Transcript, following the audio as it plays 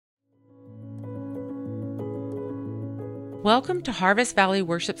Welcome to Harvest Valley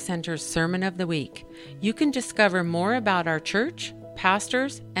Worship Center's Sermon of the Week. You can discover more about our church,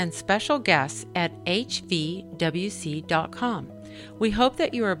 pastors, and special guests at hvwc.com. We hope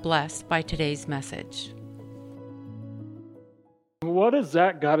that you are blessed by today's message. What has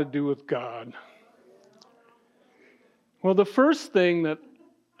that got to do with God? Well, the first thing that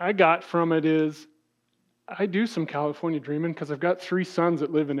I got from it is I do some California dreaming because I've got 3 sons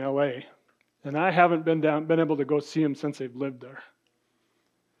that live in LA. And I haven't been able to go see them since they've lived there.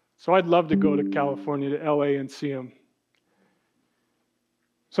 So I'd love to go to California, to LA, and see them.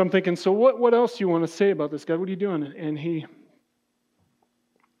 So I'm thinking, so what else do you want to say about this guy? What are you doing? And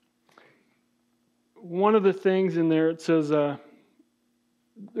one of the things in there, it says, the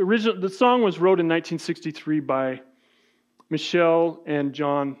song was wrote in 1963 by Michelle and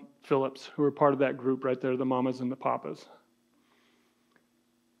John Phillips, who were part of that group right there, the Mamas and the Papas.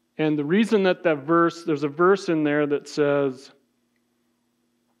 And the reason that there's a verse in there that says,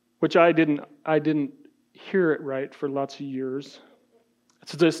 which I didn't hear it right for lots of years. It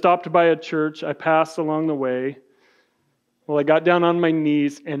says, I stopped by a church, I passed along the way. Well, I got down on my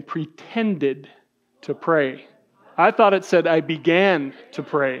knees and pretended to pray. I thought it said I began to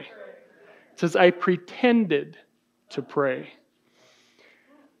pray. It says I pretended to pray.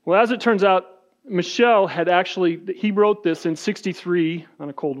 Well, as it turns out, Michelle he wrote this in 63 on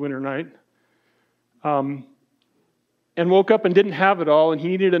a cold winter night, and woke up and didn't have it all, and he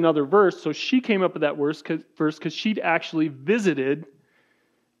needed another verse, so she came up with that verse because she'd actually visited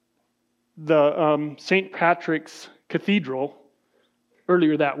the St. Patrick's Cathedral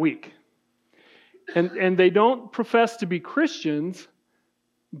earlier that week. And they don't profess to be Christians,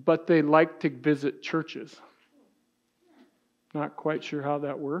 but they like to visit churches. Not quite sure how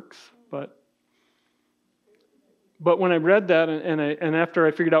that works, but when I read that and after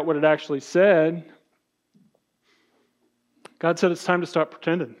I figured out what it actually said, God said it's time to stop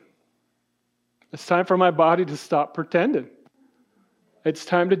pretending. It's time for my body to stop pretending. It's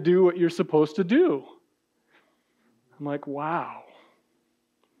time to do what you're supposed to do. I'm like, wow.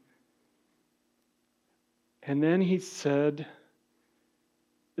 And then he said,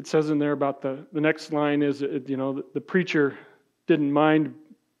 it says in there about the next line is, the preacher didn't mind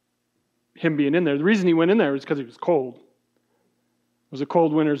him being in there. The reason he went in there was because he was cold. It was a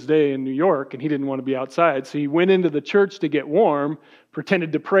cold winter's day in New York, and he didn't want to be outside. So he went into the church to get warm,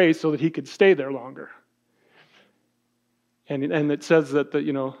 pretended to pray so that he could stay there longer. And it says that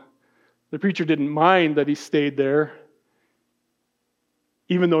the preacher didn't mind that he stayed there,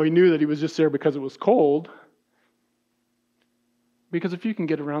 even though he knew that he was just there because it was cold. Because if you can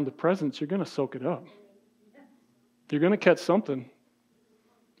get around the presence, you're going to soak it up. You're going to catch something.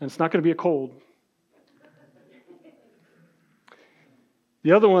 And it's not going to be a cold.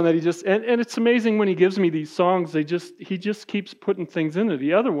 The other one that and it's amazing when he gives me these songs, he just keeps putting things in it.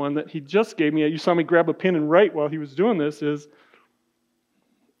 The other one that he just gave me, you saw me grab a pen and write while he was doing this, it's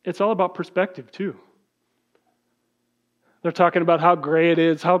all about perspective too. They're talking about how gray it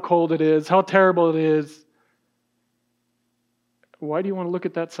is, how cold it is, how terrible it is. Why do you want to look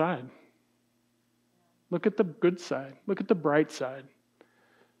at that side? Look at the good side. Look at the bright side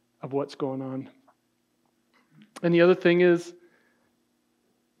of what's going on. And the other thing is,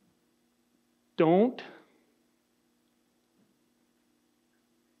 don't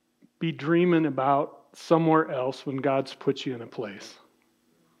be dreaming about somewhere else when God's put you in a place.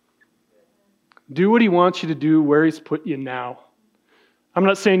 Do what He wants you to do where He's put you now. I'm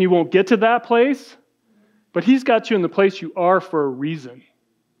not saying you won't get to that place, but He's got you in the place you are for a reason.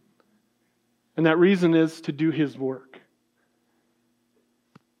 And that reason is to do His work.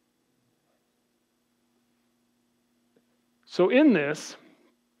 So in this,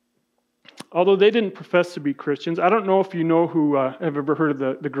 although they didn't profess to be Christians, I don't know if you know who have ever heard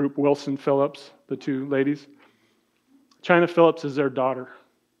of the group Wilson Phillips, the 2 ladies. China Phillips is their daughter,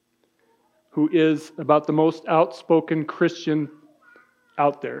 who is about the most outspoken Christian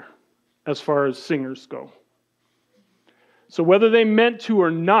out there as far as singers go. So whether they meant to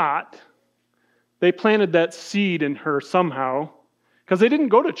or not, they planted that seed in her somehow, because they didn't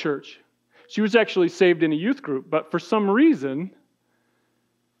go to church. She was actually saved in a youth group, but for some reason,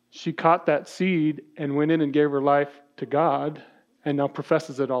 she caught that seed and went in and gave her life to God, and now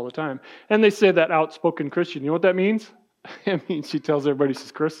professes it all the time. And they say that outspoken Christian. You know what that means? It means she tells everybody she's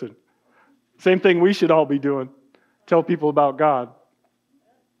Christian. Same thing we should all be doing. Tell people about God.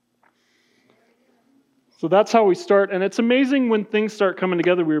 So that's how we start. And it's amazing when things start coming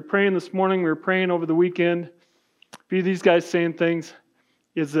together. We were praying this morning. We were praying over the weekend. A few of these guys saying things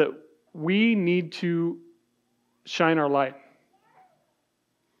is that we need to shine our light.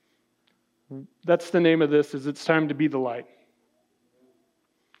 That's the name of this, is it's time to be the light.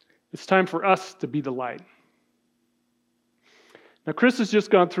 It's time for us to be the light. Now, Chris has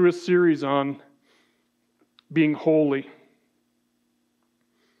just gone through a series on being holy.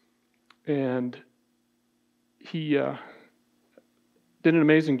 And he did an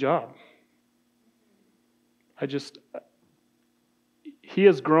amazing job. He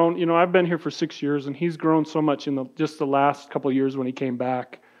has grown. I've been here for 6 years, and he's grown so much in just the last couple of years when he came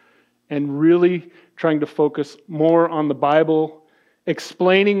back, and really trying to focus more on the Bible,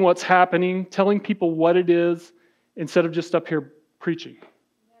 explaining what's happening, telling people what it is, instead of just up here preaching.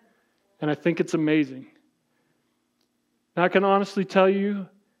 And I think it's amazing. And I can honestly tell you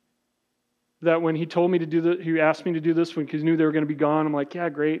that when he told me to do that, he asked me to do this when he knew they were going to be gone, I'm like, yeah,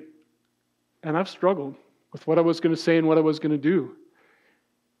 great. And I've struggled with what I was going to say and what I was going to do.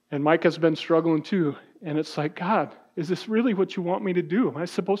 And Mike has been struggling too. And it's like, God, is this really what you want me to do?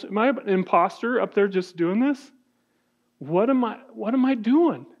 Am I an imposter up there just doing this? What am I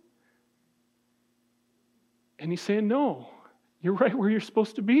doing? And he's saying, no, you're right where you're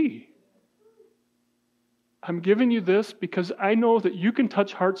supposed to be. I'm giving you this because I know that you can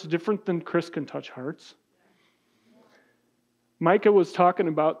touch hearts different than Chris can touch hearts. Micah was talking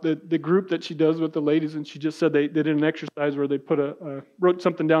about the group that she does with the ladies, and she just said they did an exercise where they wrote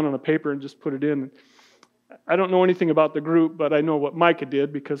something down on a paper and just put it in. I don't know anything about the group, but I know what Micah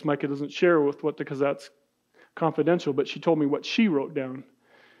did because Micah doesn't share because that's confidential, but she told me what she wrote down.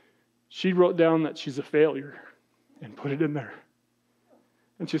 She wrote down that she's a failure and put it in there.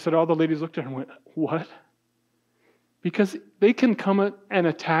 And she said all the ladies looked at her and went, what? Because they can come and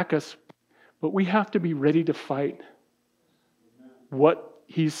attack us, but we have to be ready to fight what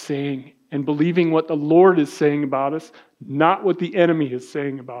he's saying and believing what the Lord is saying about us, not what the enemy is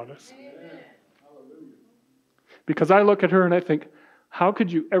saying about us. Because I look at her and I think, how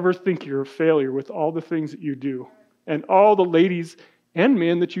could you ever think you're a failure with all the things that you do and all the ladies and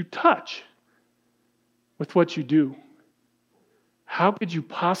men that you touch with what you do? How could you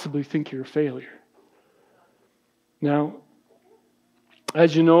possibly think you're a failure? Now,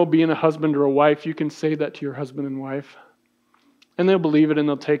 as you know, being a husband or a wife, you can say that to your husband and wife, and they'll believe it and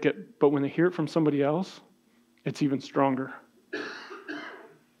they'll take it. But when they hear it from somebody else, it's even stronger.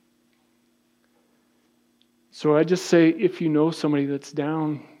 So I just say, if you know somebody that's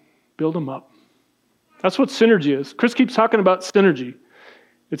down, build them up. That's what synergy is. Chris keeps talking about synergy.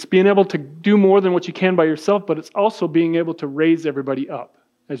 It's being able to do more than what you can by yourself, but it's also being able to raise everybody up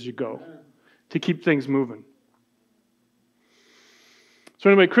as you go to keep things moving. So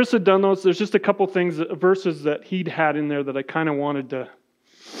anyway, Chris had done those. There's just a couple verses that he'd had in there that I kind of wanted to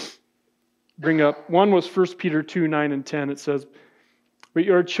bring up. One was 1 Peter 2, 9 and 10. It says, but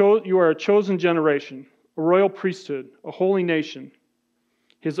you are a chosen generation, a royal priesthood, a holy nation,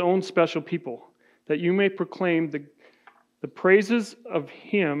 his own special people, that you may proclaim the praises of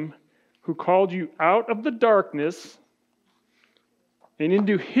him who called you out of the darkness and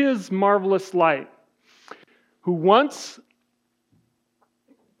into his marvelous light, who once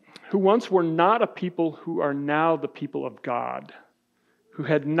were not a people who are now the people of God, who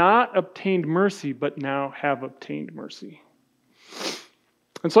had not obtained mercy but now have obtained mercy.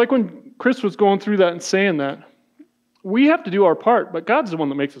 It's like when Chris was going through that and saying that, we have to do our part, but God's the one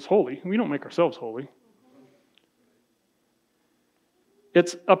that makes us holy. We don't make ourselves holy.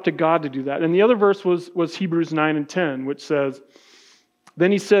 It's up to God to do that. And the other verse was Hebrews 9 and 10, which says,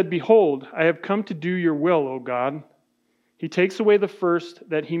 then he said, behold, I have come to do your will, O God. He takes away the first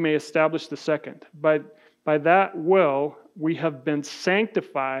that he may establish the second. By that will, we have been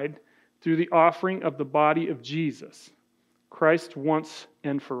sanctified through the offering of the body of Jesus, Christ once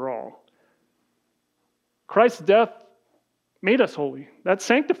and for all. Christ's death made us holy. That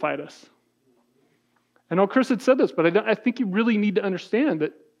sanctified us. I know Chris had said this, but I think you really need to understand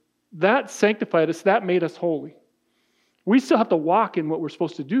that sanctified us, that made us holy. We still have to walk in what we're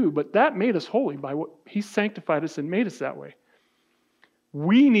supposed to do, but that made us holy by what he sanctified us and made us that way.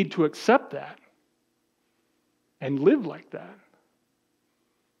 We need to accept that and live like that.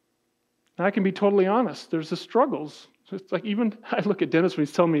 And I can be totally honest. There's the struggles. It's like even I look at Dennis when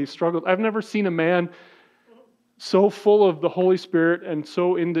he's telling me he struggled. I've never seen a man so full of the Holy Spirit and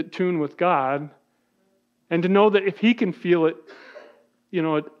so in tune with God. And to know that if he can feel it,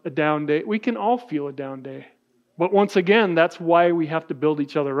 a down day, we can all feel a down day. But once again, that's why we have to build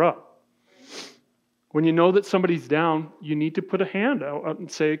each other up. When you know that somebody's down, you need to put a hand out and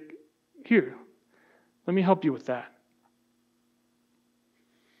say, here, let me help you with that.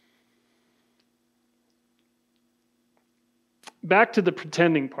 Back to the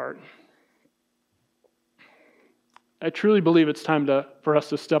pretending part. I truly believe it's time for us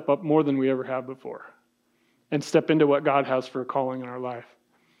to step up more than we ever have before and step into what God has for a calling in our life.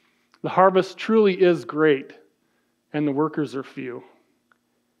 The harvest truly is great, and the workers are few.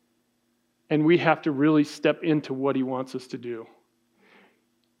 And we have to really step into what he wants us to do.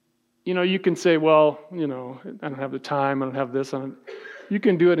 You can say, well, I don't have the time, I don't have this. You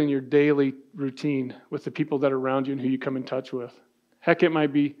can do it in your daily routine with the people that are around you and who you come in touch with. Heck, it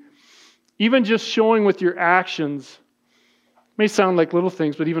might be even just showing with your actions. May sound like little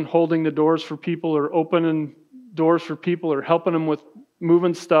things, but even holding the doors for people or opening doors for people or helping them with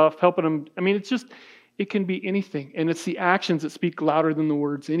moving stuff, helping them. It can be anything. And it's the actions that speak louder than the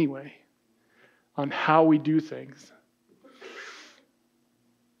words anyway on how we do things.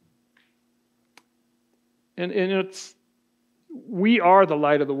 And we are the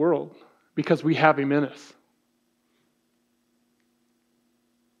light of the world because we have him in us.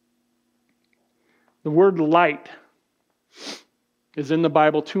 The word light is in the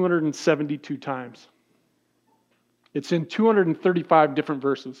Bible 272 times. It's in 235 different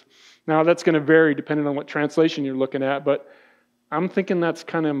verses. Now, that's going to vary depending on what translation you're looking at, but I'm thinking that's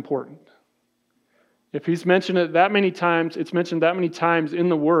kind of important. If he's mentioned it that many times, it's mentioned that many times in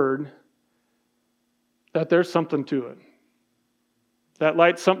the Word, that there's something to it. That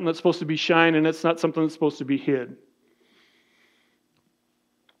light's something that's supposed to be shine, and it's not something that's supposed to be hid.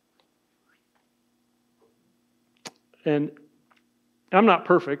 And I'm not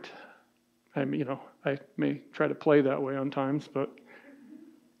perfect. I may try to play that way on times,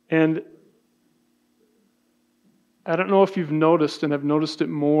 and I don't know if you've noticed, and I've noticed it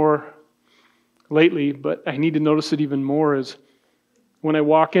more lately, but I need to notice it even more, is when I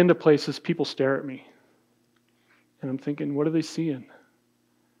walk into places, people stare at me. And I'm thinking, what are they seeing?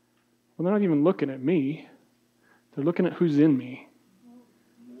 Well, they're not even looking at me. They're looking at who's in me.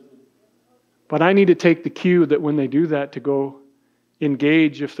 But I need to take the cue that when they do that, to go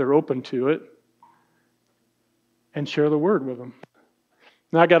engage if they're open to it and share the word with them.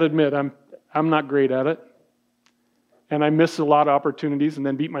 Now, I got to admit, I'm not great at it. And I miss a lot of opportunities and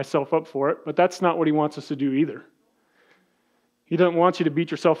then beat myself up for it. But that's not what he wants us to do either. He doesn't want you to beat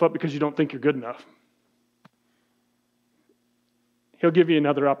yourself up because you don't think you're good enough. He'll give you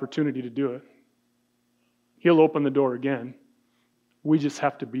another opportunity to do it. He'll open the door again. We just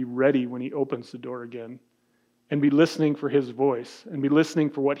have to be ready when he opens the door again and be listening for his voice and be listening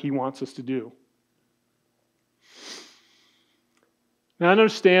for what he wants us to do. Now, I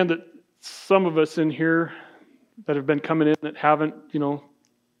understand that some of us in here that have been coming in that haven't,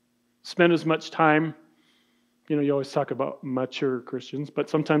 spent as much time. You always talk about mature Christians, but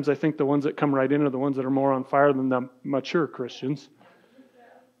sometimes I think the ones that come right in are the ones that are more on fire than the mature Christians.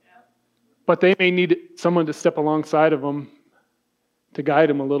 But they may need someone to step alongside of them to guide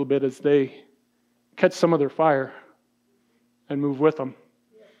them a little bit as they catch some of their fire and move with them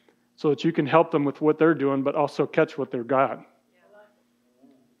so that you can help them with what they're doing, but also catch what they've got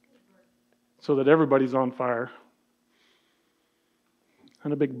so that everybody's on fire.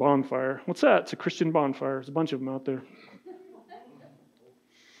 And a big bonfire. What's that? It's a Christian bonfire. There's a bunch of them out there.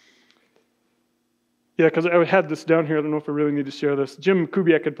 Yeah, because I had this down here. I don't know if I really need to share this. Jim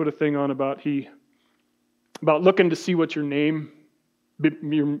Kubiak had put a thing on about looking to see what your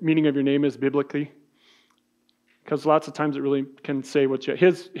meaning of your name is biblically. Because lots of times it really can say what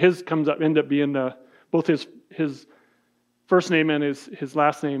his end up being both his first name and his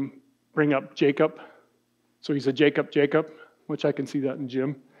last name bring up Jacob. So he's a Jacob, which I can see that in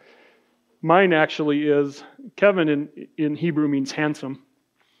Jim. Mine actually is, Kevin in Hebrew means handsome.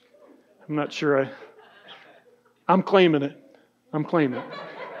 I'm not sure I'm claiming it.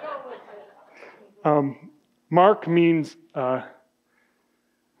 Mark means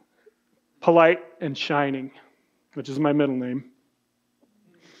polite and shining, which is my middle name.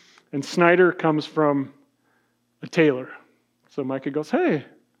 And Snyder comes from a tailor. So Micah goes, hey,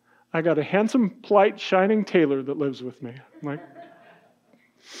 I got a handsome, polite, shining tailor that lives with me. I'm like,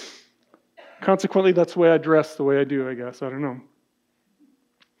 consequently, that's the way I dress the way I do, I guess. I don't know.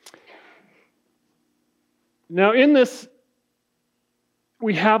 Now, in this,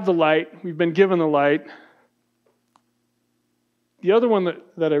 we have the light. We've been given the light. The other one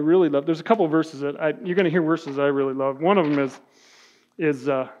that I really love, there's a couple of verses that you're going to hear verses that I really love. One of them is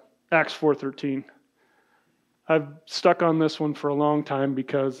Acts 4:13. I've stuck on this one for a long time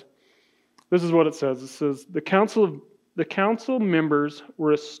because this is what it says. It says, the council members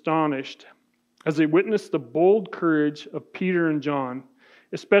were astonished as they witnessed the bold courage of Peter and John,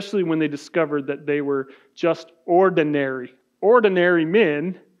 especially when they discovered that they were just ordinary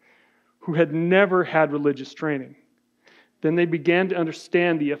men who had never had religious training. Then they began to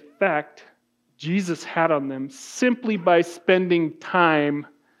understand the effect Jesus had on them simply by spending time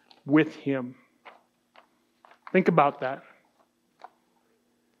with him. Think about that.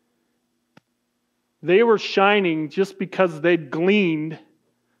 They were shining just because they'd gleaned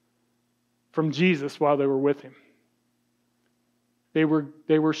from Jesus while they were with him. They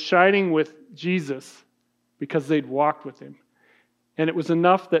were shining with Jesus because they'd walked with him. And it was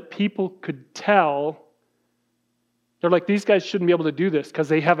enough that people could tell. They're like, these guys shouldn't be able to do this because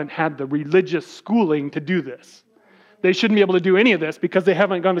they haven't had the religious schooling to do this. They shouldn't be able to do any of this because they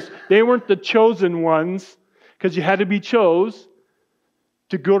haven't gone to... They weren't the chosen ones, because you had to be chose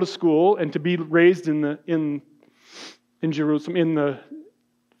to go to school and to be raised in Jerusalem, in the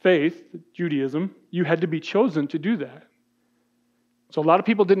faith, Judaism. You had to be chosen to do that. So a lot of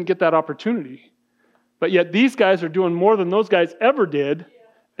people didn't get that opportunity. But yet these guys are doing more than those guys ever did,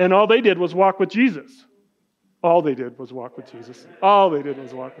 and all they did was walk with Jesus. All they did was walk with Jesus. All they did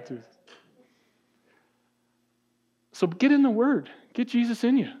was walk with Jesus. So get in the Word. Get Jesus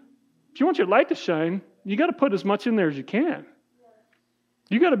in you. If you want your light to shine, you got to put as much in there as you can.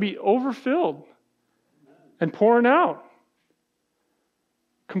 You got to be overfilled and pouring out.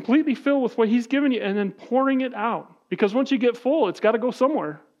 Completely filled with what he's given you and then pouring it out. Because once you get full, it's got to go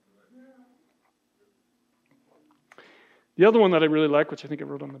somewhere. The other one that I really like, which I think I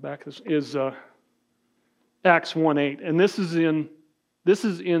wrote on the back, is Acts 1:8. And this is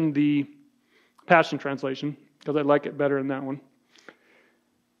in the Passion Translation, because I like it better in that one.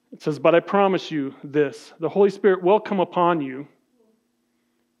 It says, "But I promise you this, the Holy Spirit will come upon you,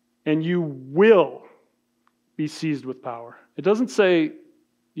 and you will be seized with power." It doesn't say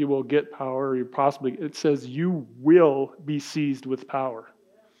you will get power, or you possibly, it says you will be seized with power.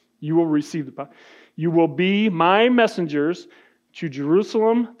 You will receive the power. You will be my messengers to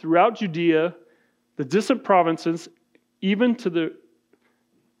Jerusalem, throughout Judea, the distant provinces, even to the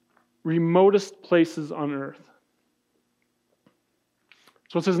remotest places on earth.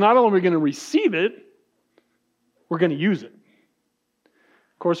 So it says not only are we going to receive it, we're going to use it.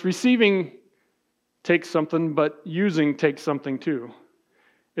 Of course, receiving takes something, but using takes something too.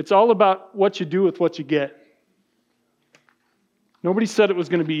 It's all about what you do with what you get. Nobody said it was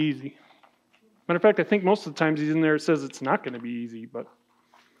going to be easy. Matter of fact, I think most of the times he's in there, it says it's not going to be easy, but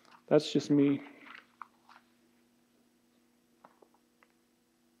that's just me.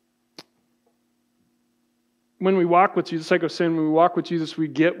 When we walk with Jesus, like I was saying, when we walk with Jesus, we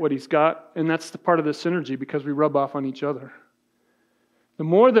get what he's got, and that's the part of the synergy because we rub off on each other. The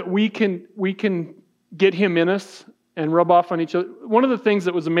more that we can get him in us and rub off on each other. One of the things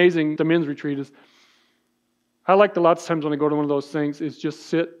that was amazing at the men's retreat is, I like the lots of times when I go to one of those things, is just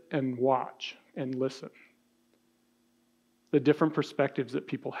sit and watch and listen. The different perspectives that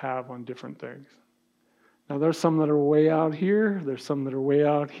people have on different things. Now there's some that are way out here, there's some that are way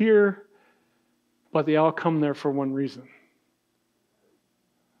out here, but they all come there for one reason.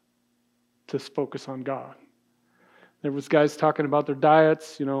 To focus on God. There was guys talking about their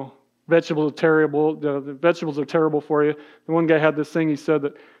diets, vegetables are terrible. The vegetables are terrible for you. The one guy had this thing, he said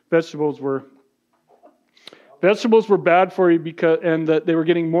that vegetables were bad for you and that they were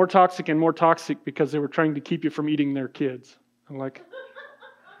getting more toxic and more toxic because they were trying to keep you from eating their kids. I'm like,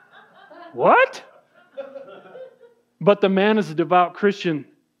 what? But the man is a devout Christian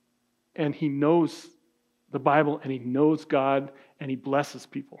and he knows the Bible and he knows God and he blesses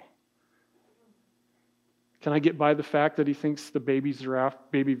people. Can I get by the fact that he thinks the baby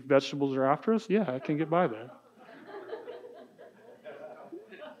vegetables are after us? Yeah, I can get by that.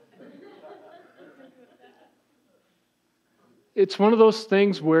 It's one of those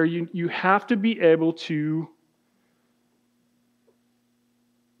things where you have to be able to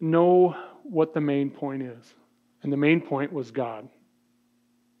know what the main point is. And the main point was God.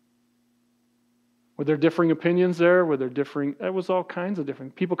 Were there differing opinions there? It was all kinds of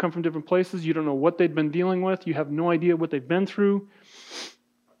different. People come from different places. You don't know what they'd been dealing with. You have no idea what they've been through.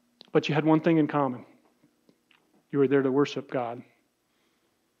 But you had one thing in common. You were there to worship God.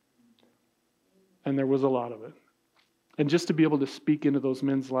 And there was a lot of it. And just to be able to speak into those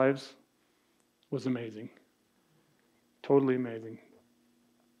men's lives was amazing. Totally amazing.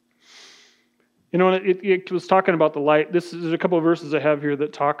 It was talking about the light. There's a couple of verses I have here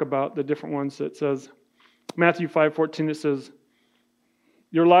that talk about the different ones. That says, Matthew 5:14, it says,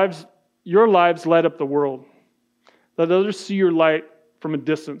 Your lives light up the world. Let others see your light from a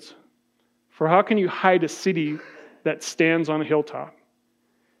distance. For how can you hide a city that stands on a hilltop?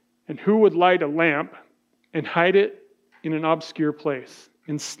 And who would light a lamp and hide it in an obscure place?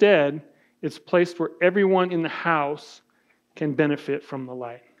 Instead, it's placed where everyone in the house can benefit from the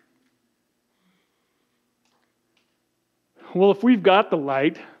light. Well, if we've got the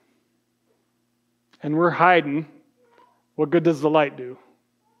light, and we're hiding, what good does the light do?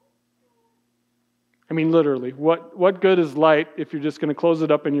 I mean, literally, what good is light if you're just going to close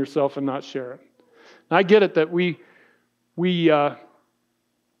it up in yourself and not share it? And I get it that we I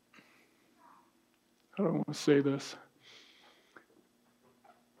don't want to say this.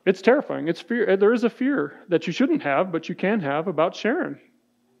 It's terrifying. It's fear. There is a fear that you shouldn't have, but you can have about sharing.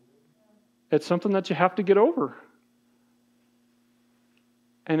 It's something that you have to get over.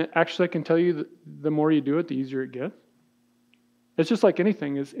 And actually, I can tell you that the more you do it, the easier it gets. It's just like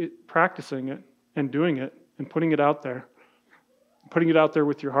anything, practicing it and doing it and putting it out there. Putting it out there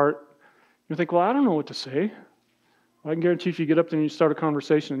with your heart. You think, well, I don't know what to say. Well, I can guarantee if you get up there and you start a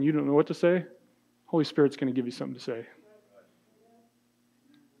conversation and you don't know what to say, Holy Spirit's going to give you something to say.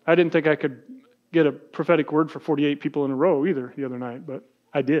 I didn't think I could get a prophetic word for 48 people in a row either the other night, but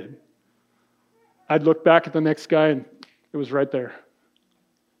I did. I'd look back at the next guy and it was right there.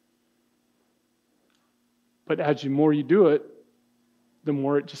 But as the more you do it, the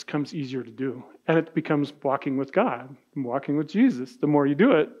more it just comes easier to do. And it becomes walking with God, walking with Jesus. The more you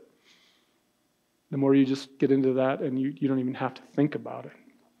do it, the more you just get into that and you don't even have to think about it.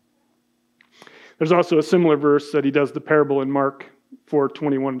 There's also a similar verse that he does the parable in Mark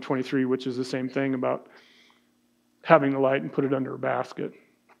 4:21 and 23, which is the same thing about having the light and put it under a basket.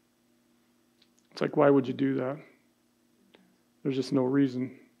 It's like, why would you do that? There's just no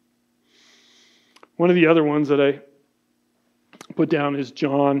reason. One of the other ones that I put down is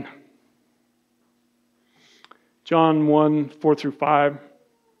John 1:4 through 5.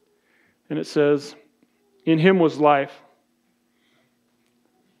 And it says, in him was life.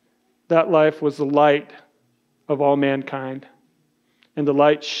 That life was the light of all mankind. And the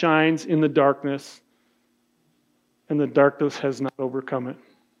light shines in the darkness, and the darkness has not overcome it.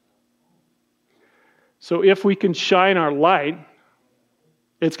 So if we can shine our light,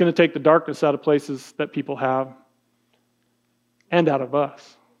 it's going to take the darkness out of places that people have and out of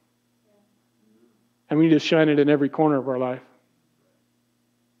us. And we need to shine it in every corner of our life.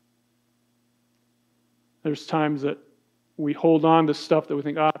 There's times that we hold on to stuff that we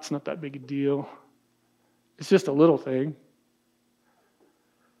think, it's not that big a deal. It's just a little thing.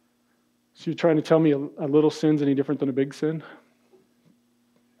 So you're trying to tell me a little sin's any different than a big sin?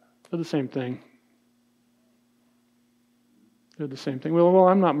 They're the same thing. They're the same thing. Well,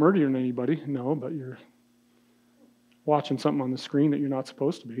 I'm not murdering anybody. No, but you're watching something on the screen that you're not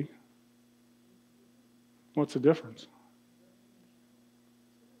supposed to be. What's the difference?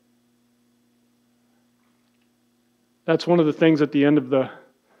 That's one of the things at the end of there's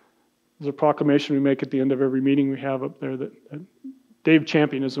a proclamation we make at the end of every meeting we have up there that Dave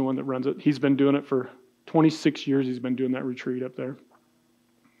Champion is the one that runs it. He's been doing it for 26 years. He's been doing that retreat up there.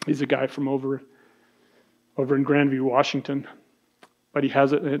 He's a guy from over in Grandview, Washington. But he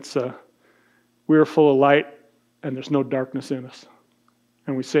has it, and it's we are full of light, and there's no darkness in us.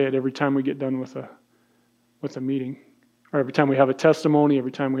 And we say it every time we get done with a meeting, or every time we have a testimony,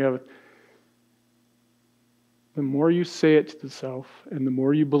 every time we have it. The more you say it to yourself, and the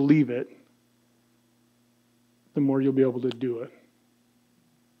more you believe it, the more you'll be able to do it.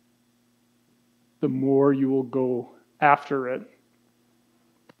 The more you will go after it.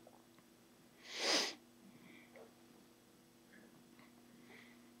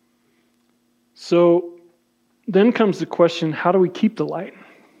 So then comes the question, how do we keep the light?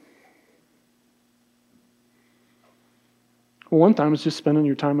 Well, one time it's just spending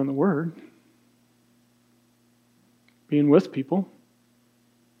your time in the Word. Being with people.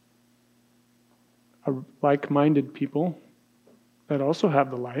 Like-minded people that also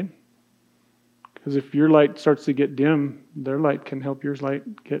have the light. Because if your light starts to get dim, their light can help your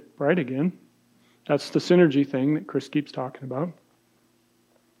light get bright again. That's the synergy thing that Chris keeps talking about.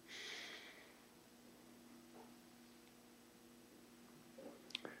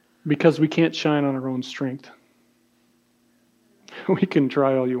 Because we can't shine on our own strength. We can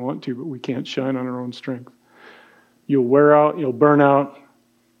try all you want to, but we can't shine on our own strength. You'll wear out, you'll burn out,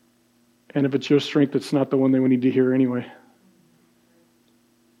 and if it's your strength, it's not the one that we need to hear anyway.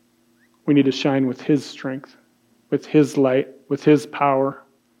 We need to shine with His strength, with His light, with His power.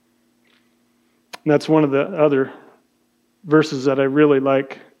 And that's one of the other verses that I really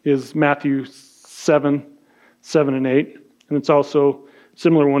like is Matthew 7 and 8. And it's also, a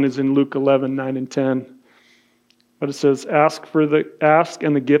similar one is in Luke 11, 9 and 10. But it says, ask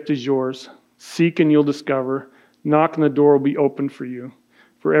and the gift is yours. Seek and you'll discover. Knock and the door will be open for you.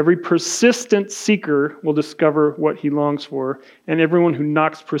 For every persistent seeker will discover what he longs for, and everyone who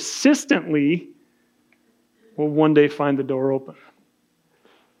knocks persistently will one day find the door open.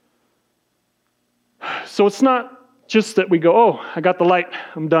 So it's not just that we go, I got the light,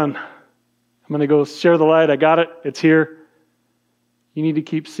 I'm done. I'm going to go share the light. I got it. It's here. You need to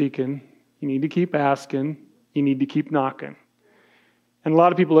keep seeking. You need to keep asking. You need to keep knocking. And a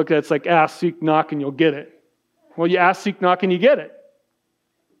lot of people look at it, it's like ask, seek, knock, and you'll get it. Well, you ask, seek, knock, and you get it.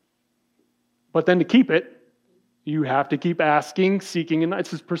 But then to keep it, you have to keep asking, seeking, and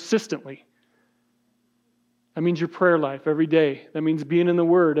it's just persistently. That means your prayer life every day. That means being in the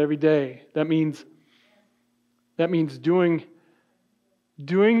Word every day. That means doing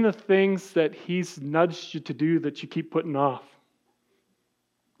the things that He's nudged you to do that you keep putting off.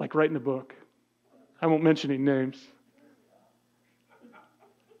 Like writing a book. I won't mention any names.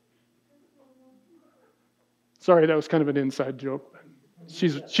 Sorry, that was kind of an inside joke.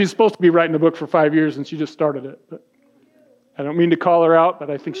 She's supposed to be writing a book for 5 years and she just started it. But I don't mean to call her out, but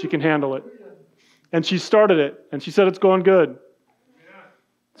I think she can handle it. And she started it, and she said it's going good.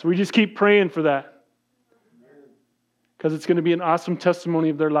 So we just keep praying for that. Because it's going to be an awesome testimony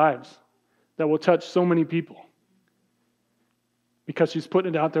of their lives that will touch so many people. Because she's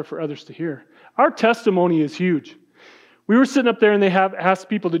putting it out there for others to hear. Our testimony is huge. We were sitting up there and they have asked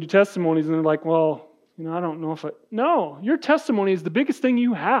people to do testimonies, and they're like, well, I don't know if I... No, your testimony is the biggest thing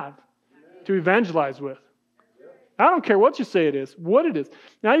you have to evangelize with. I don't care what you say it is, what it is.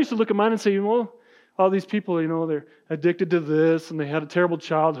 Now, I used to look at mine and say, well, all these people, they're addicted to this, and they had a terrible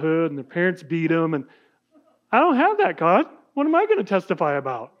childhood, and their parents beat them, and I don't have that, God. What am I going to testify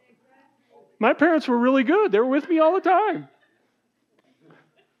about? My parents were really good. They were with me all the time.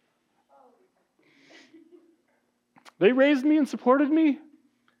 They raised me and supported me.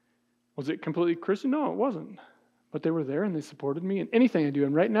 Was it completely Christian? No, it wasn't. But they were there, and they supported me in anything I do.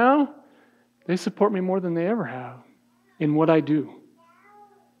 And right now, they support me more than they ever have in what I do.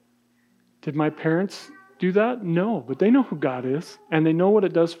 Did my parents do that? No, but they know who God is, and they know what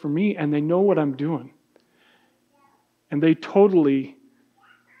it does for me, and they know what I'm doing. And they totally,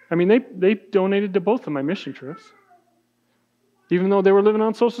 they donated to both of my mission trips, even though they were living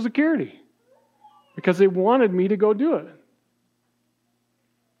on Social Security, because they wanted me to go do it.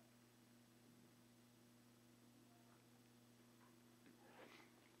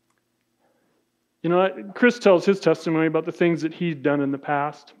 Chris tells his testimony about the things that he'd done in the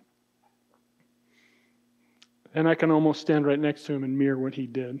past. And I can almost stand right next to him and mirror what he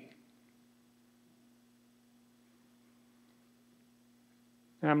did.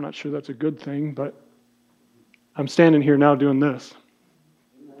 I'm not sure that's a good thing, but I'm standing here now doing this.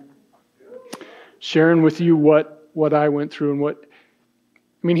 Sharing with you what I went through and what...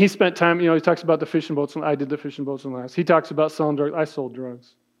 he spent time, he talks about the fishing boats, and I did the fishing boats in last. He talks about selling drugs. I sold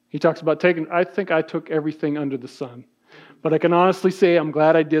drugs. He talks about I think I took everything under the sun. But I can honestly say I'm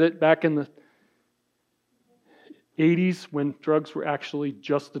glad I did it back in the 80s when drugs were actually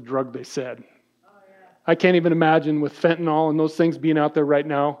just the drug they said. I can't even imagine with fentanyl and those things being out there right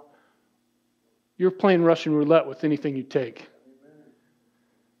now. You're playing Russian roulette with anything you take.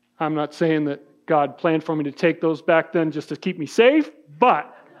 I'm not saying that God planned for me to take those back then just to keep me safe,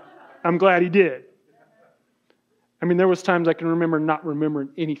 but I'm glad He did. There was times I can remember not remembering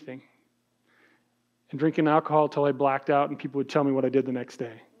anything and drinking alcohol till I blacked out and people would tell me what I did the next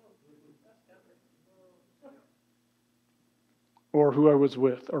day. Or who I was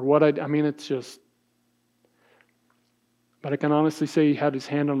with, or what it's just... But I can honestly say He had His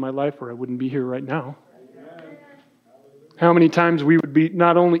hand on my life or I wouldn't be here right now. Amen. How many times we would be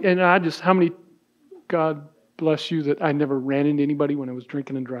not only... how many... God bless you that I never ran into anybody when I was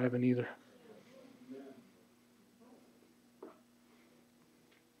drinking and driving either.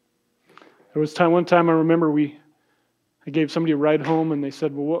 There was one time I remember I gave somebody a ride home and they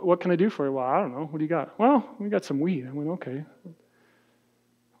said, well, what can I do for you? Well, I don't know. What do you got? Well, we got some weed. I went, okay.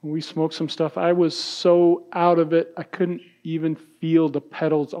 We smoked some stuff. I was so out of it, I couldn't even feel the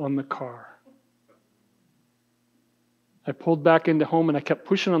pedals on the car. I pulled back into home and I kept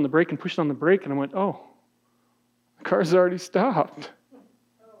pushing on the brake and I went, oh, the car's already stopped.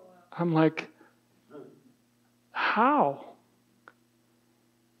 I'm like, how?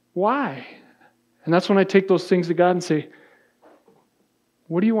 Why? And that's when I take those things to God and say,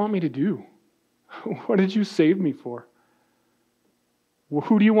 what do you want me to do? What did you save me for?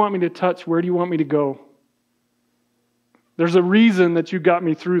 Who do you want me to touch? Where do you want me to go? There's a reason that you got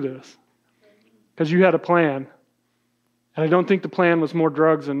me through this. Because you had a plan. And I don't think the plan was more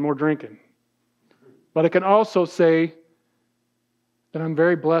drugs and more drinking. But I can also say that I'm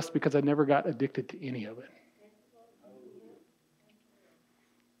very blessed because I never got addicted to any of it.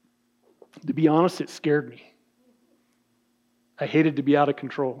 To be honest, it scared me. I hated to be out of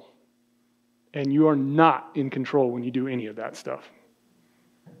control. And you are not in control when you do any of that stuff.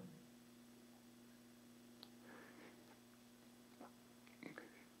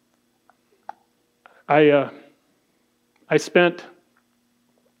 I spent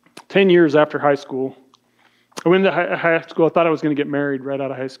 10 years after high school. I went to high school. I thought I was going to get married right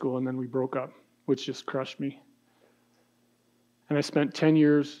out of high school, and then we broke up, which just crushed me. And I spent 10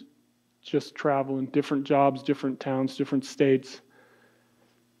 years just traveling, different jobs, different towns, different states.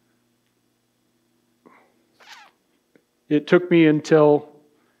 It took me until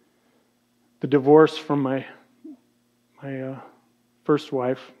the divorce from my first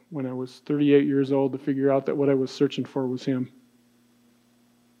wife, when I was 38 years old, to figure out that what I was searching for was him.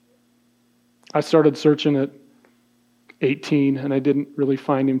 I started searching at 18, and I didn't really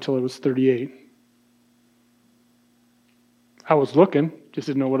find him till I was 38. I was looking, just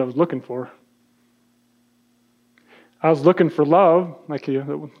didn't know what I was looking for. I was looking for love, like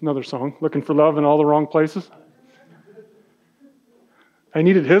another song, looking for love in all the wrong places. I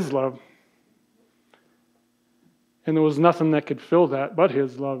needed his love. And there was nothing that could fill that but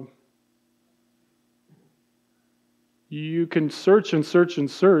his love. You can search and search and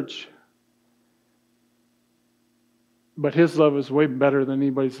search, but his love is way better than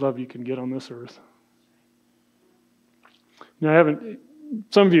anybody's love you can get on this earth. Now,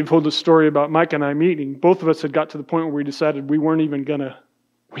 some of you have heard the story about Mike and I meeting. Both of us had got to the point where we decided we weren't even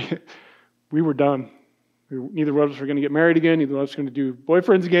we were done. Neither one of us were going to get married again. Neither one of us were going to do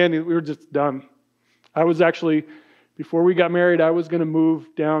boyfriends again. We were just done. I was actually, before we got married, I was going to move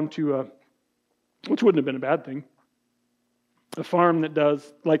down to, which wouldn't have been a bad thing, a farm that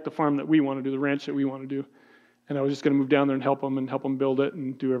does, like the farm that we want to do, the ranch that we want to do. And I was just going to move down there and help them build it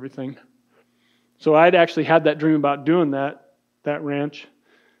and do everything. So I'd actually had that dream about doing that ranch.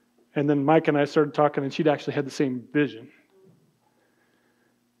 And then Mike and I started talking, and she'd actually had the same vision.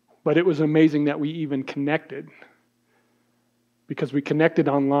 But it was amazing that we even connected, because we connected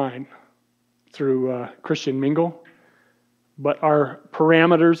online through Christian Mingle. But our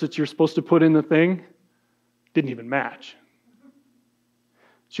parameters that you're supposed to put in the thing didn't even match.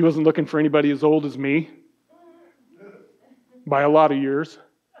 She wasn't looking for anybody as old as me by a lot of years.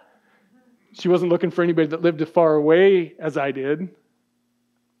 She wasn't looking for anybody that lived as far away as I did,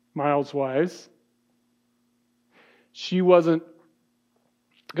 miles-wise. She wasn't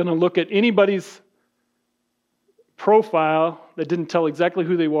going to look at anybody's profile that didn't tell exactly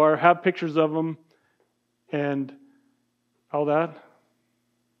who they were, have pictures of them, and all that.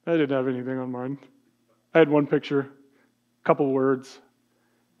 I didn't have anything on mine. I had one picture, a couple words.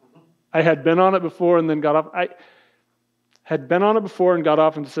 I had been on it before and then got off. I had been on it before and got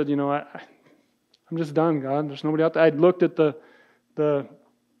off and said, I'm just done, God. There's nobody out there. I'd looked at the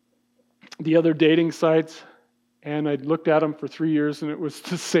other dating sites, and I'd looked at them for 3 years, and it was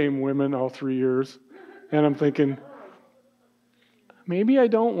the same women all 3 years. And I'm thinking, maybe I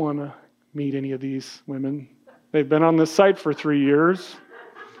don't want to meet any of these women. They've been on this site for 3 years.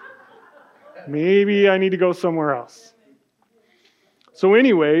 Maybe I need to go somewhere else. So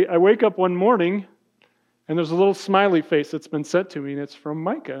anyway, I wake up one morning, and there's a little smiley face that's been sent to me, and it's from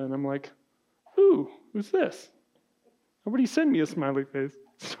Micah. And I'm like, ooh, who's this? Nobody sent me a smiley face.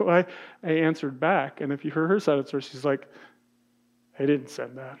 So I answered back, and if you heard her side of the story, she's like, I didn't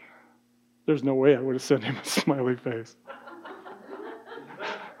send that. There's no way I would have sent him a smiley face.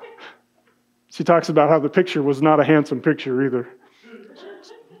 She talks about how the picture was not a handsome picture either.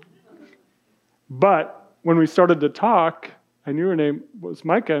 But when we started to talk, I knew her name was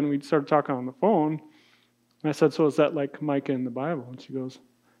Micah, and we started talking on the phone. And I said, so is that like Micah in the Bible? And she goes,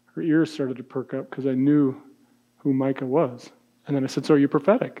 her ears started to perk up because I knew who Micah was. And then I said, so are you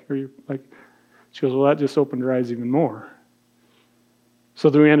prophetic? Are you like? She goes, well, that just opened her eyes even more. So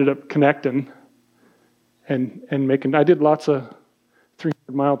then we ended up connecting and making, I did lots of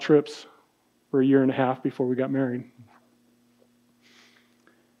 300-mile trips for a year and a half before we got married.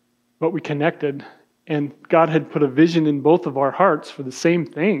 But we connected, and God had put a vision in both of our hearts for the same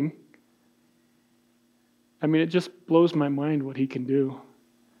thing. I mean, it just blows my mind what He can do.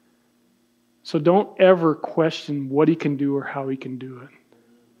 So don't ever question what He can do or how He can do it.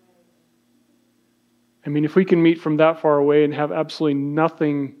 I mean, if we can meet from that far away and have absolutely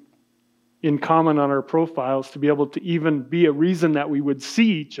nothing in common on our profiles to be able to even be a reason that we would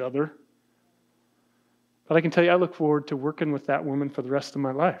see each other, but I can tell you, I look forward to working with that woman for the rest of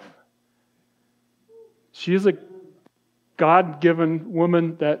my life. She is a God-given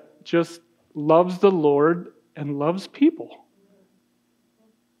woman that just loves the Lord and loves people.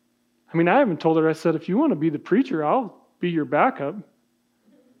 I mean, I haven't told her, I said, if you want to be the preacher, I'll be your backup.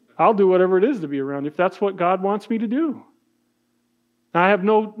 I'll do whatever it is to be around, if that's what God wants me to do. I have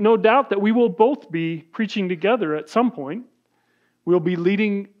no doubt that we will both be preaching together at some point. We'll be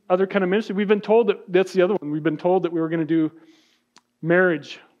leading other kind of ministry. We've been told that's the other one. We've been told that we were going to do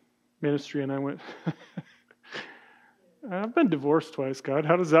marriage ministry, and I went, I've been divorced twice, God.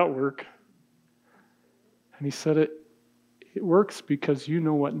 How does that work? And he said, it works because you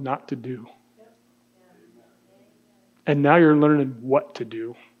know what not to do. And now you're learning what to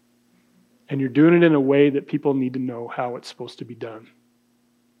do. And you're doing it in a way that people need to know how it's supposed to be done.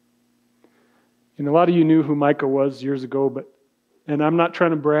 And a lot of you knew who Micah was years ago, and I'm not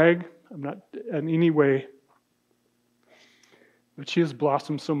trying to brag. I'm not in any way. But she has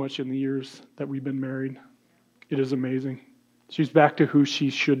blossomed so much in the years that we've been married. It is amazing. She's back to who she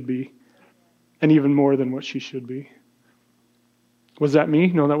should be, and even more than what she should be. Was that me?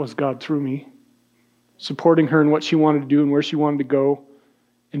 No, that was God through me. Supporting her in what she wanted to do and where she wanted to go,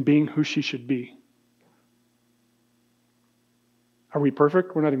 and being who she should be. Are we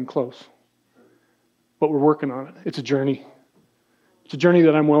perfect? We're not even close. But we're working on it. It's a journey. It's a journey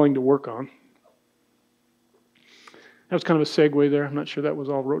that I'm willing to work on. That was kind of a segue there. I'm not sure that was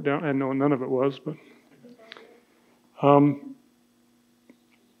all wrote down. I know none of it was, but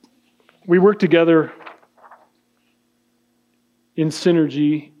we work together in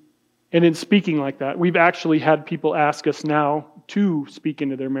synergy and in speaking like that. We've actually had people ask us now to speak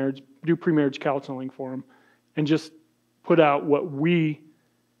into their marriage, do pre-marriage counseling for them, and just put out what we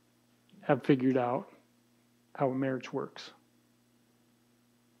have figured out how a marriage works.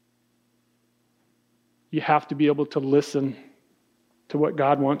 You have to be able to listen to what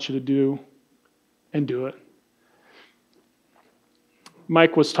God wants you to do and do it.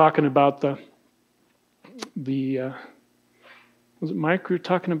 Mike was talking about was it Mike you were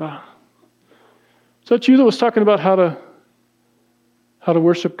talking about? Is that you that was talking about how to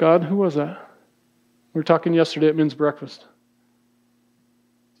worship God? Who was that? We were talking yesterday at men's breakfast.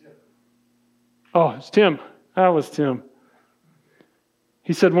 Tim. Oh, it's Tim. That was Tim.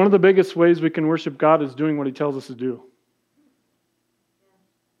 He said one of the biggest ways we can worship God is doing what He tells us to do.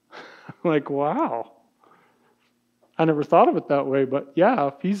 Like, wow. I never thought of it that way, but yeah,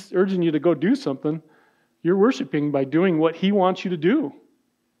 if He's urging you to go do something, you're worshiping by doing what He wants you to do.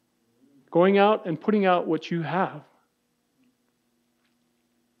 Going out and putting out what you have.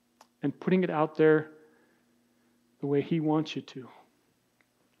 And putting it out there the way He wants you to.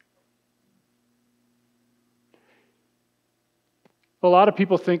 A lot of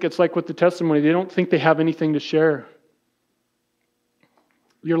people think it's like with the testimony. They don't think they have anything to share.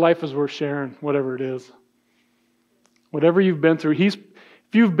 Your life is worth sharing, whatever it is. Whatever you've been through. If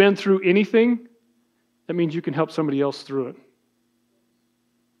you've been through anything, that means you can help somebody else through it.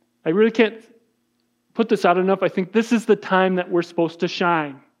 I really can't put this out enough. I think this is the time that we're supposed to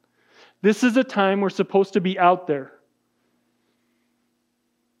shine. This is a time we're supposed to be out there.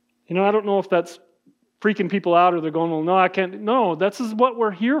 You know, I don't know if that's freaking people out or they're going, well, no, I can't. No, this is what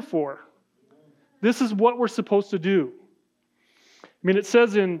we're here for. This is what we're supposed to do. I mean, it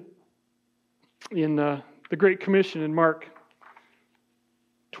says in the Great Commission in Mark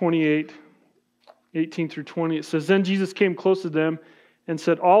 28, 18 through 20, it says, then Jesus came close to them and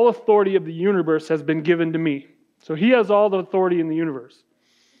said, all authority of the universe has been given to me. So He has all the authority in the universe.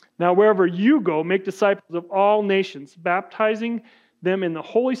 Now, wherever you go, make disciples of all nations, baptizing them in the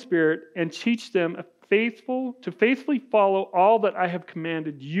Holy Spirit and teach them to faithfully follow all that I have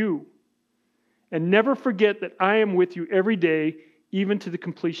commanded you. And never forget that I am with you every day, even to the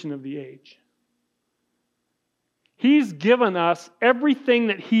completion of the age. He's given us everything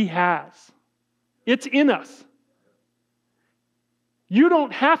that He has. It's in us. You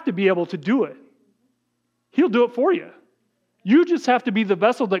don't have to be able to do it. He'll do it for you. You just have to be the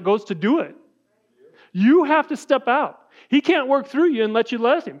vessel that goes to do it. You have to step out. He can't work through you unless you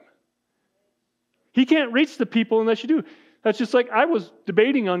let Him. He can't reach the people unless you do. That's just like I was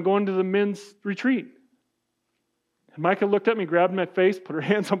debating on going to the men's retreat. And Micah looked at me, grabbed my face, put her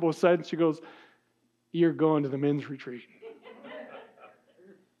hands on both sides, and she goes, you're going to the men's retreat.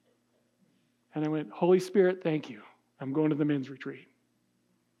 And I went, Holy Spirit, thank you. I'm going to the men's retreat.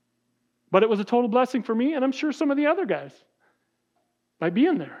 But it was a total blessing for me, and I'm sure some of the other guys, by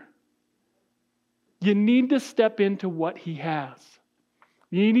being there. You need to step into what He has.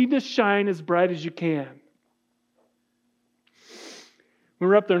 You need to shine as bright as you can. We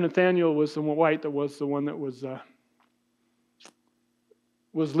were up there, Nathaniel was the white that was the one that was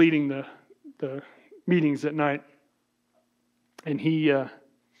leading the meetings at night. And he,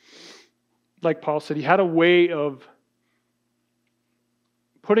 like Paul said, he had a way of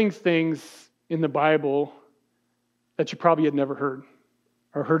putting things in the Bible that you probably had never heard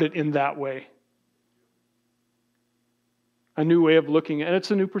or heard it in that way. A new way of looking at it.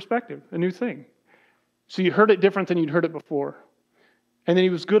 It's a new perspective, a new thing. So you heard it different than you'd heard it before. And then he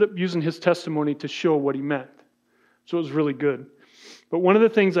was good at using his testimony to show what he meant. So it was really good. But one of the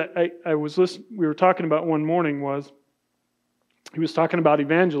things we were talking about one morning was, he was talking about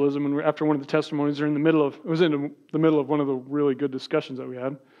evangelism, and after one of the testimonies, it was in the middle of one of the really good discussions that we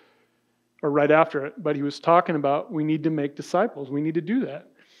had, or right after it, but he was talking about we need to make disciples. We need to do that.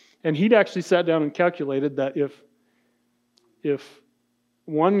 And he'd actually sat down and calculated that if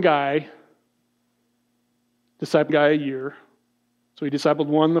one guy discipled a guy a year, so he discipled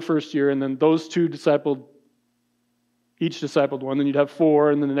one the first year, and then those two each discipled one, then you'd have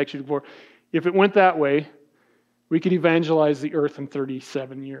 4, and then the next year 4. If it went that way, we could evangelize the earth in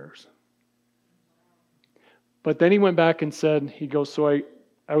 37 years. But then he went back and said, I actually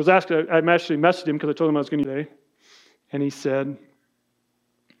messaged him because I told him I was going to today, and he said,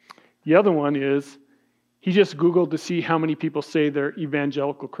 the other one is, he just Googled to see how many people say they're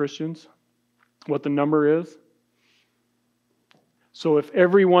evangelical Christians, what the number is. So if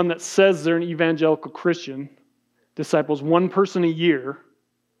everyone that says they're an evangelical Christian disciples one person a year,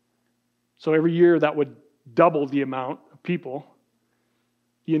 so every year that would double the amount of people,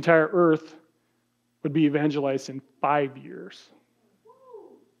 the entire earth would be evangelized in 5 years.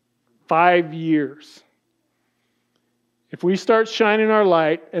 5 years. If we start shining our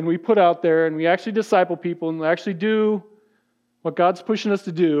light and we put out there and we actually disciple people and we actually do what God's pushing us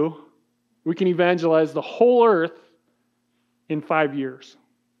to do, we can evangelize the whole earth in 5 years.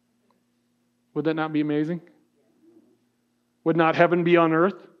 Would that not be amazing? Would not heaven be on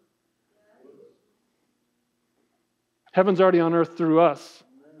earth? Heaven's already on earth through us.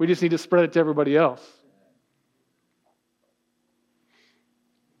 We just need to spread it to everybody else.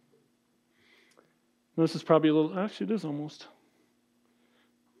 This is probably actually it is almost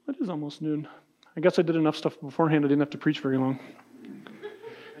noon. I guess I did enough stuff beforehand I didn't have to preach very long.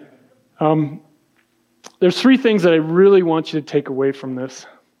 There's 3 things that I really want you to take away from this,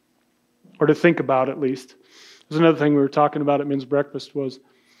 or to think about at least. There's another thing we were talking about at men's breakfast was,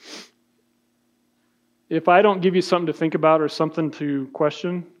 if I don't give you something to think about or something to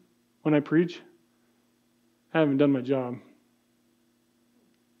question when I preach, I haven't done my job.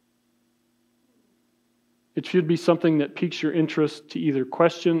 It should be something that piques your interest to either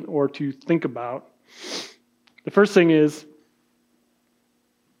question or to think about. The first thing is,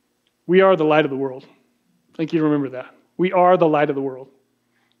 we are the light of the world. I think you remember that. We are the light of the world.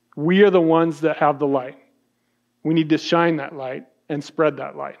 We are the ones that have the light. We need to shine that light and spread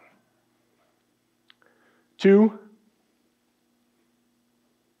that light. 2,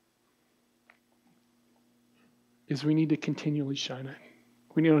 is we need to continually shine it.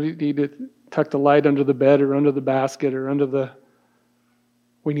 We don't need to tuck the light under the bed or under the basket or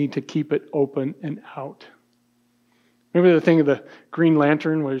we need to keep it open and out. Remember the thing of the Green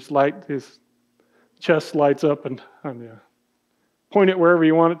Lantern where his chest lights up and point it wherever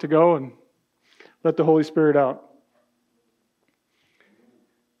you want it to go and let the Holy Spirit out.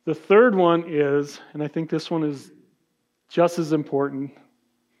 The third one is, and I think this one is just as important,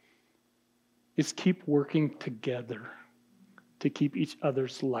 is keep working together to keep each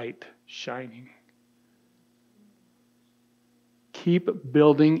other's light shining. Keep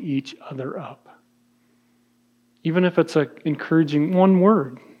building each other up. Even if it's an encouraging one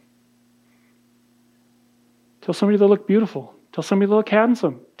word. Tell somebody they look beautiful. Tell somebody they look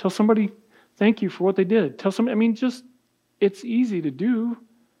handsome. Tell somebody thank you for what they did. Tell somebody, it's easy to do.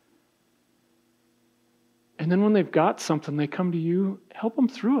 And then when they've got something, they come to you, help them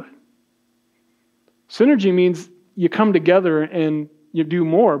through it. Synergy means you come together and you do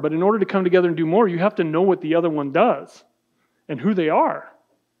more, but in order to come together and do more, you have to know what the other one does and who they are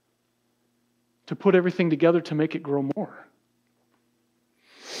to put everything together to make it grow more.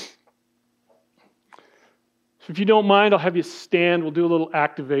 So if you don't mind, I'll have you stand. We'll do a little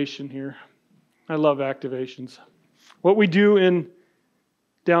activation here. I love activations. What we do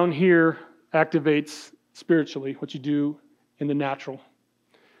down here activates spiritually, what you do in the natural.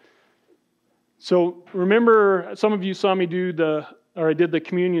 So remember, some of you saw me I did the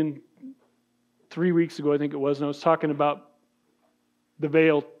communion 3 weeks ago, I think it was, and I was talking about the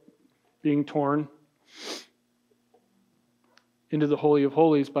veil being torn into the Holy of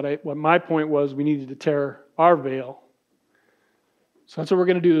Holies, but what my point was, we needed to tear our veil. So that's what we're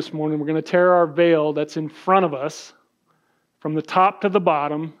going to do this morning. We're going to tear our veil that's in front of us from the top to the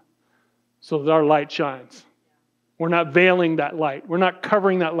bottom so that our light shines. We're not veiling that light. We're not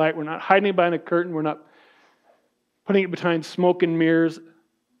covering that light. We're not hiding it behind a curtain. We're not putting it behind smoke and mirrors.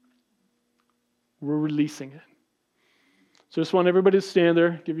 We're releasing it. So I just want everybody to stand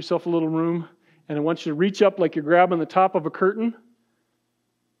there. Give yourself a little room. And I want you to reach up like you're grabbing the top of a curtain.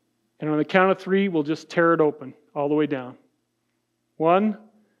 And on the count of 3, we'll just tear it open all the way down. 1,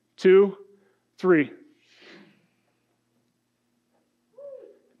 2, 3.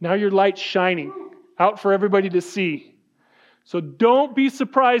 Now your light's shining out for everybody to see. So don't be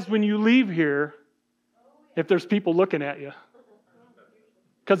surprised when you leave here if there's people looking at you.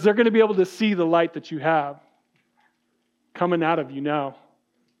 Because they're going to be able to see the light that you have coming out of you now.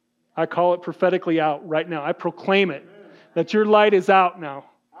 I call it prophetically out right now. I proclaim it, that your light is out now.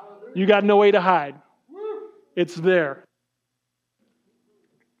 You got no way to hide. It's there.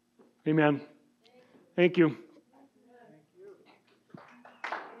 Amen. Thank you.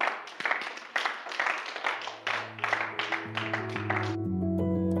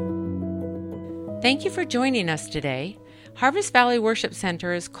 Thank you for joining us today. Harvest Valley Worship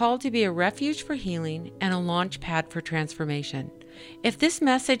Center is called to be a refuge for healing and a launch pad for transformation. If this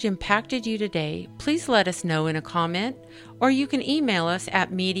message impacted you today, please let us know in a comment, or you can email us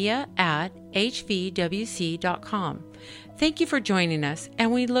at media@hvwc.com. Thank you for joining us,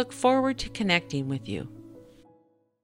 and we look forward to connecting with you.